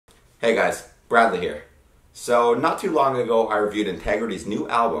Hey guys, Bradley here. So not too long ago I reviewed Integrity's new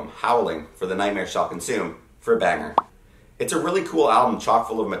album, Howling, for The Nightmare Shall Consume, for a banger. It's a really cool album chock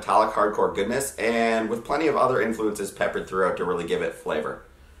full of metallic hardcore goodness and with plenty of other influences peppered throughout to really give it flavor.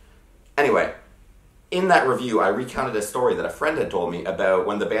 Anyway, in that review I recounted a story that a friend had told me about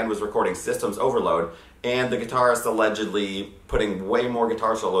when the band was recording Systems Overload and the guitarist allegedly putting way more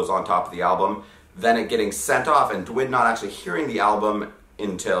guitar solos on top of the album, then it getting sent off and Dwid not actually hearing the album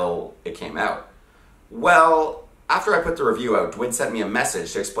until it came out. Well, after I put the review out, Dwid sent me a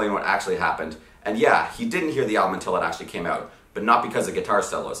message to explain what actually happened. And yeah, he didn't hear the album until it actually came out, but not because of guitar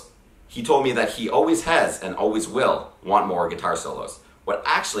solos. He told me that he always has and always will want more guitar solos. What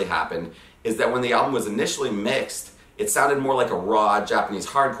actually happened is that when the album was initially mixed, it sounded more like a raw Japanese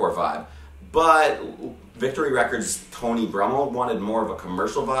hardcore vibe. But Victory Records' Tony Brummel wanted more of a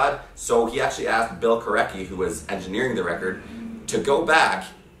commercial vibe, so he actually asked Bill Korecki, who was engineering the record, to go back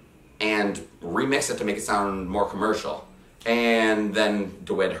and remix it to make it sound more commercial. And then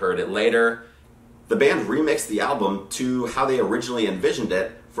Dwid heard it later. The band remixed the album to how they originally envisioned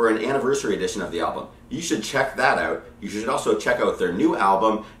it for an anniversary edition of the album. You should check that out. You should also check out their new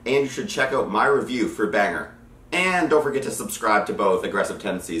album, and you should check out my review for Banger. And don't forget to subscribe to both Aggressive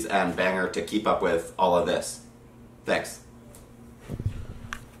Tendencies and Banger to keep up with all of this. Thanks.